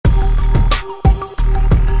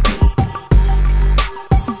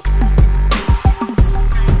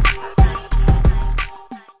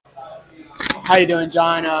How you doing,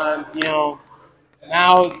 John?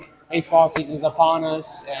 Now baseball season's upon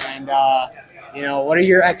us, and what are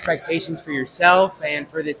your expectations for yourself and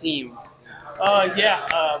for the team?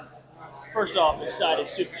 First off, excited,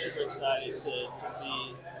 super excited to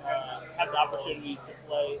be have the opportunity to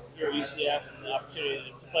play here at UCF and the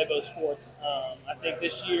opportunity to play both sports. I think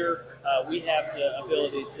this year we have the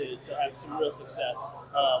ability to have some real success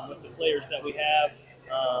with the players that we have.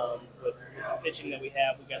 With the pitching that we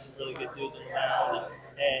have, we've got some really good dudes on the mound,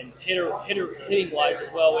 and hitting wise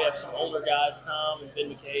as well. We have some older guys, Tom and Ben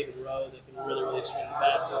McCabe and Rowe, that can really swing the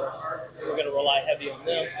bat for us. We're going to rely heavy on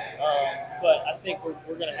them, but I think we're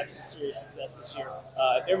going to have some serious success this year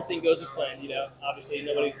if everything goes as planned. Obviously, you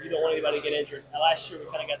don't want anybody to get injured. Last year we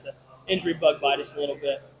kind of got the injury bug bite us a little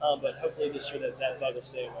bit, but hopefully this year that bug will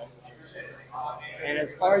stay away. And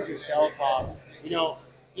as far as yourself,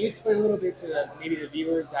 can you explain a little bit to maybe the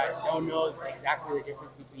viewers that don't know exactly the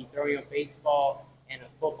difference between throwing a baseball and a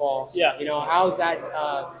football? Yeah. How is that,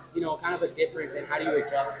 kind of a difference, and how do you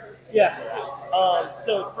adjust? Yeah.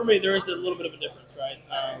 So for me, there is a little bit of a difference, right?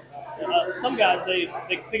 Some guys, they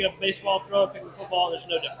pick up baseball, throw it, pick up football, and there's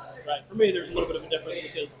no difference, right? For me, there's a little bit of a difference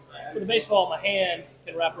because with a baseball, my hand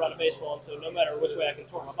can wrap around a baseball, and so no matter which way I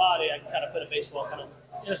contort my body, I can kind of put a baseball kind of,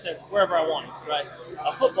 in a sense, wherever I want it, right?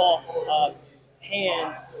 Football,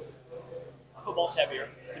 football's heavier,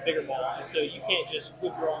 it's a bigger ball, and so you can't just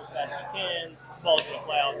whip your arm as fast as you can, the ball's going to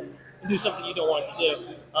fly out and do something you don't want it to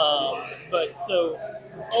do. But so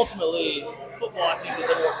ultimately, football I think is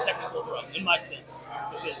a more technical throw, in my sense,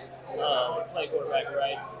 because playing quarterback,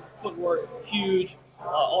 right? Footwork, huge,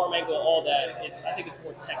 arm angle, all that. I think it's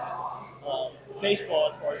more technical. Baseball,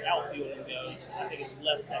 as far as outfielding goes, I think it's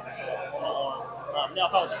less technical on the arm. Now,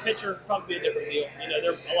 if I was a pitcher, it'd probably be a different deal.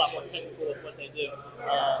 They're a lot more technical with what they do.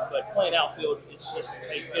 But playing outfield, it's just,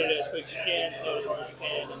 hey, get it as quick as you can, go as hard as you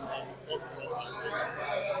can, and ultimately that's what it's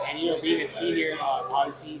doing. And being a senior,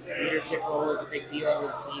 obviously leadership role is a big deal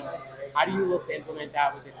with the team. How do you look to implement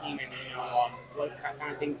that with the team, and what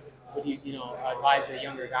kind of things would you advise the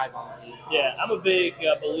younger guys on the team? Yeah, I'm a big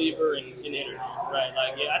believer in energy, right?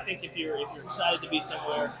 I think if you're excited to be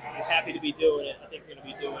somewhere, you're happy to be doing it, I think you're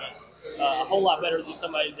going to be doing it a whole lot better than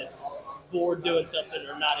somebody that's bored doing something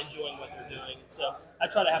or not enjoying what they're doing. And so I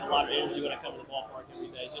try to have a lot of energy when I come to the ballpark every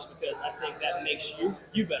day, just because I think that makes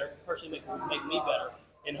you better, personally make me better,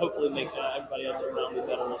 and hopefully make everybody else around me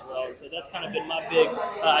better as well. And so that's kind of been my big,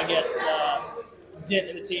 dent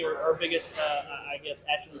in the team, or biggest,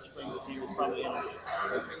 attribute to bring to the team is probably energy.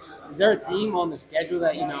 Is there a team on the schedule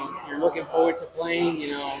that you're looking forward to playing?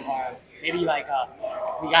 Maybe we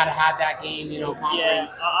got to have that game, conference. Yeah,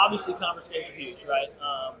 obviously conference games are huge, right?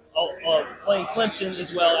 Playing Clemson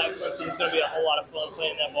as well at Clemson is going to be a whole lot of fun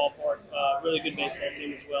playing that ballpark. Really good baseball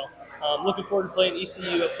team as well. Looking forward to playing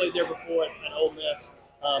ECU. I played there before at Ole Miss,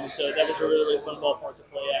 so that was a really fun ballpark to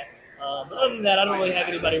play at. But other than that, I don't really have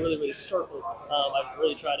anybody really circled. I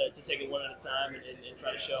really try to take it one at a time and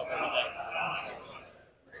try to show up every day.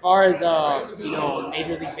 As far as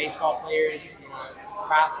Major League Baseball players,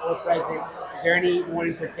 past or present, is there anyone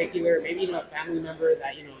in particular, maybe even a family member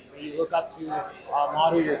that you look up to,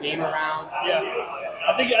 model your game around? Yeah,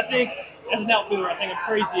 I think as an outfielder, I think I'm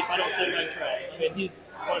crazy if I don't say Mike Trout. I mean, he's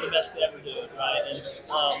one of the best to ever do it, right?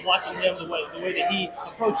 And watching him, the way that he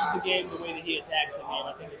approaches the game, the way that he attacks the game,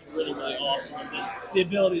 I think it's really awesome. And the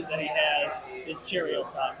abilities that he has is cherry on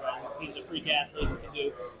top, right? He's a freak athlete who can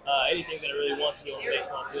do anything that he really wants to do on the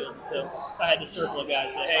baseball field. And so if I had to circle a guy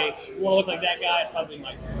and say, hey, you want to look like that guy, it'd probably be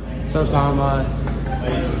Mike Trout. So, Tom,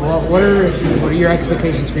 what are your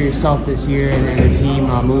expectations for yourself this year and the team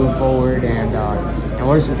moving forward, and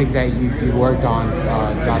what are some things that you worked on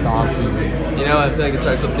throughout the offseason? I feel like it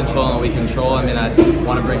starts with controlling what we control. I mean, I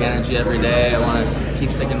want to bring energy every day. I want to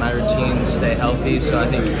keep sticking my routines, stay healthy. So I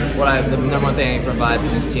think the number one thing I can provide for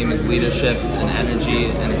this team is leadership and energy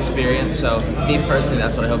and experience. So me personally,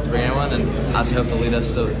 that's what I hope to bring everyone, and obviously hope to lead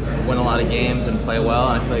us to win a lot of games and play well.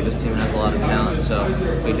 And I feel like this team has a lot of talent. So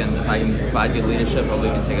if I can provide good leadership, hopefully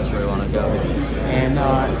we can take us where we want to go. And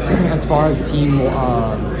as far as team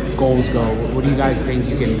goals go, what do you guys think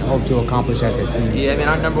you can hope to accomplish as a team? Yeah, I mean,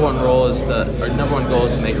 our number one goal is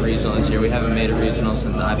to make a regional this year. We haven't made a regional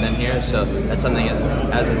since I've been here, so that's something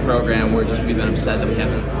as a program we've been upset that we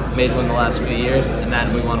haven't made one the last few years, and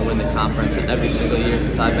then we want to win the conference. And every single year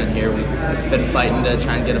since I've been here, we've been fighting to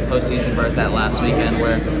try and get a postseason berth that last weekend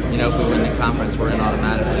where, if we win the conference, we're in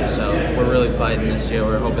automatically. So we're really fighting this year.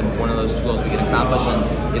 We're hoping one of those two goals we can accomplish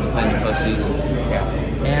and get to play in the postseason.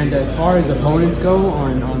 Yeah. And as far as opponents go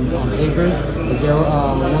on paper, is there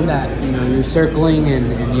one that you're circling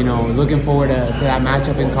and looking forward to that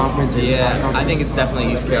matchup in conference? Yeah, I think it's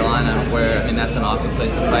definitely East Carolina, where that's an awesome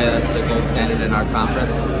place to play. That's the gold standard in our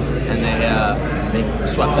conference, and they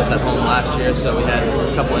swept us at home last year. So we had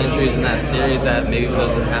a couple injuries in that series that maybe if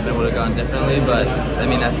those didn't happen would have gone differently. But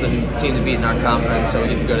that's the team to beat in our conference. So we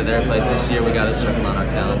get to go to their place this year. We got to circle on our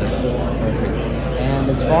calendar. Perfect. And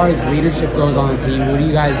as far as leadership goes on the team, who do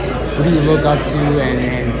you look up to?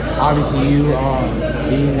 And obviously you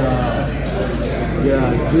being you're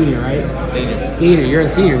a junior, right? Senior. You're a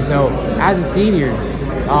senior. So as a senior,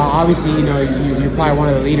 obviously you're probably one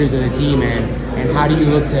of the leaders of the team. And how do you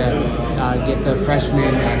look to get the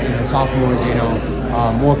freshmen and the sophomores,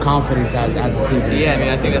 more confidence as the season?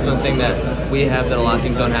 Yeah, I think that's one thing that we have that a lot of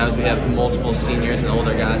teams don't have is we have multiple seniors and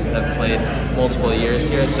older guys that have played multiple years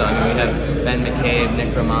here. So we have Ben McCabe,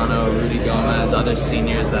 Nick Romano, Ruddy Gomez, other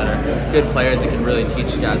seniors that are good players that can really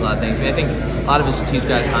teach guys a lot of things. I think a lot of it is to teach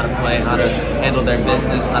guys how to play, how to handle their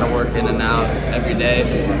business, how to work in and out every day,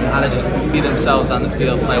 and how to just be themselves on the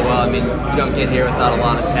field, play well. You don't get here without a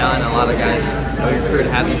lot of talent. A lot of guys we recruit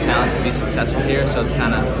have the talent to be successful here. So it's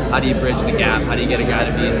kind of how do you bridge the gap? How do you get a guy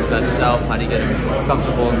to be his best self? How do you get him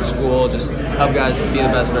comfortable in school? Just help guys be the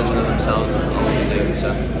best version of themselves is all we do.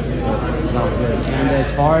 So. Sounds good. And as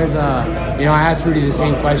far as I asked Rudy the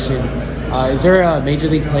same question. Is there a major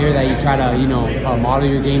league player that you try to model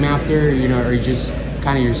your game after, or just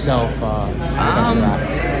kind of yourself?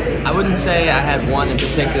 I wouldn't say I had one in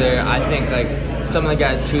particular. I think some of the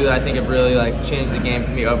guys too that I think have really changed the game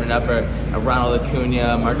for me, opening up are Ronald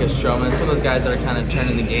Acuna, Marcus Stroman, some of those guys that are kind of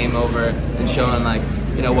turning the game over and showing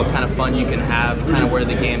what kind of fun you can have, kind of where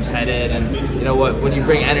the game's headed, and when you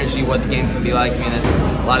bring energy, what the game can be like. It's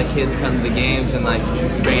a lot of kids come to the games, and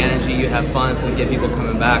you bring energy, you have fun, it's going to get people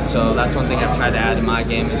coming back. So that's one thing I've tried to add in my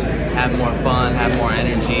game is have more fun, have more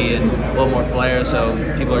energy, and a little more flair, so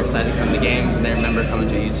people are excited to come to games and they remember coming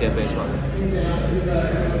to a UCF baseball game.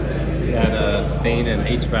 We had Stain and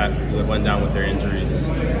H-Back that went down with their injuries.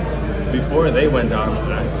 Before they went down,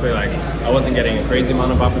 I'd say I wasn't getting a crazy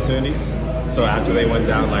amount of opportunities. So after they went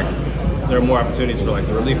down, there are more opportunities for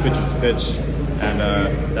the relief pitchers to pitch, and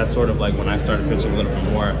that's sort of when I started pitching a little bit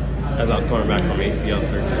more as I was coming back from ACL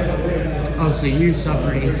surgery. Oh, so you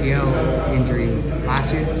suffered ACL injury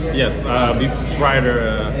last year? Yes, prior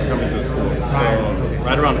to coming to the school. So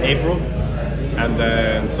right around April, and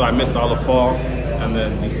then so I missed all the fall, and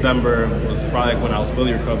then December was probably when I was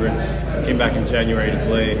fully recovered. Came back in January to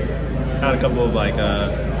play. Had a couple of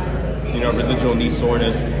residual knee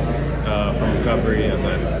soreness from recovery, and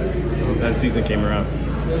then season came around.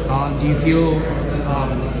 Do you feel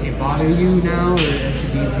it bother you now, or do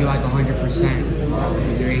you feel 100%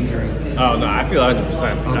 with your injury? Oh no, I feel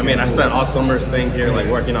 100%. Okay. I spent all summer staying here,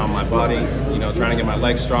 working on my body, trying to get my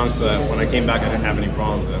legs strong, so that when I came back, I didn't have any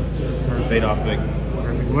problems, and paid off big.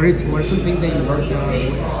 Perfect. What are some things that you worked on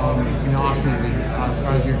in the off season as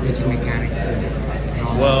far as your pitching mechanics?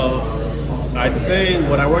 Well, I'd say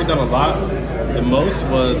what I worked on a lot, the most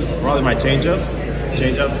was probably my changeup,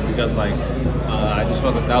 because I just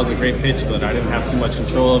felt that was a great pitch, but I didn't have too much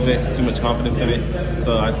control of it, too much confidence in it.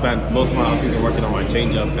 So I spent most of my offseason working on my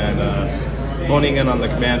changeup and honing in on the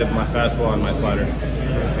command of my fastball and my slider.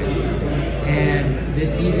 And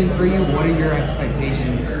this season for you, what are your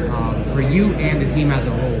expectations for you and the team as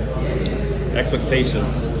a whole?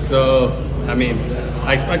 Expectations. So,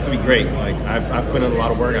 I expect to be great. I've put in a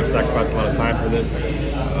lot of work. I've sacrificed a lot of time for this.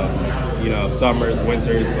 Summers,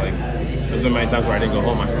 winters. There's been many times where I didn't go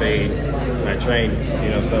home. I stayed and I trained.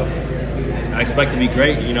 So I expect to be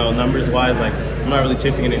great. Numbers wise, I'm not really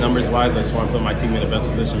chasing any numbers wise. I just want to put my team in the best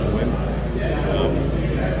position to win.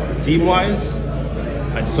 Team wise,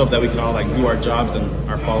 I just hope that we can all do our jobs and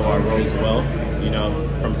follow our roles well.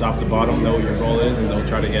 From top to bottom, know what your role is, and don't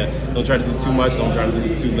try to do too much, don't try to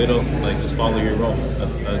do too little. Just follow your role.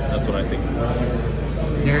 That's what I think.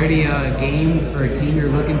 Is there any game or team you're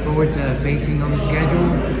looking forward to facing on the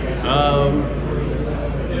schedule?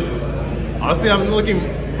 Honestly, I'm looking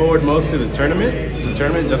forward most to the tournament.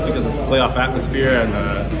 Just because it's a playoff atmosphere, and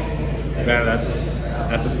man, that's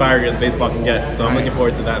as fiery as baseball can get. So I'm looking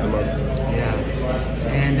forward to that the most. Yeah.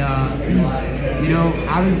 And I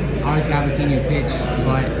haven't seen you pitch,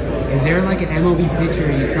 but is there an MLB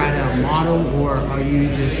pitcher you try to model, or are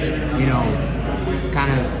you just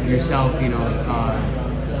kind of yourself,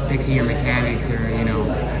 fixing your mechanics or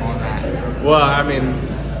all that? Well,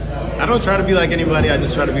 I don't try to be like anybody. I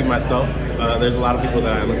just try to be myself. There's a lot of people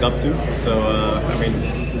that I look up to. So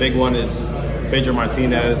big one is Pedro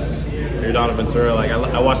Martinez, Yordano Ventura. Like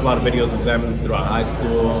I watched a lot of videos of them throughout high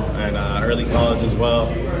school and early college as well.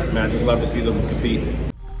 Man, I just love to see them compete.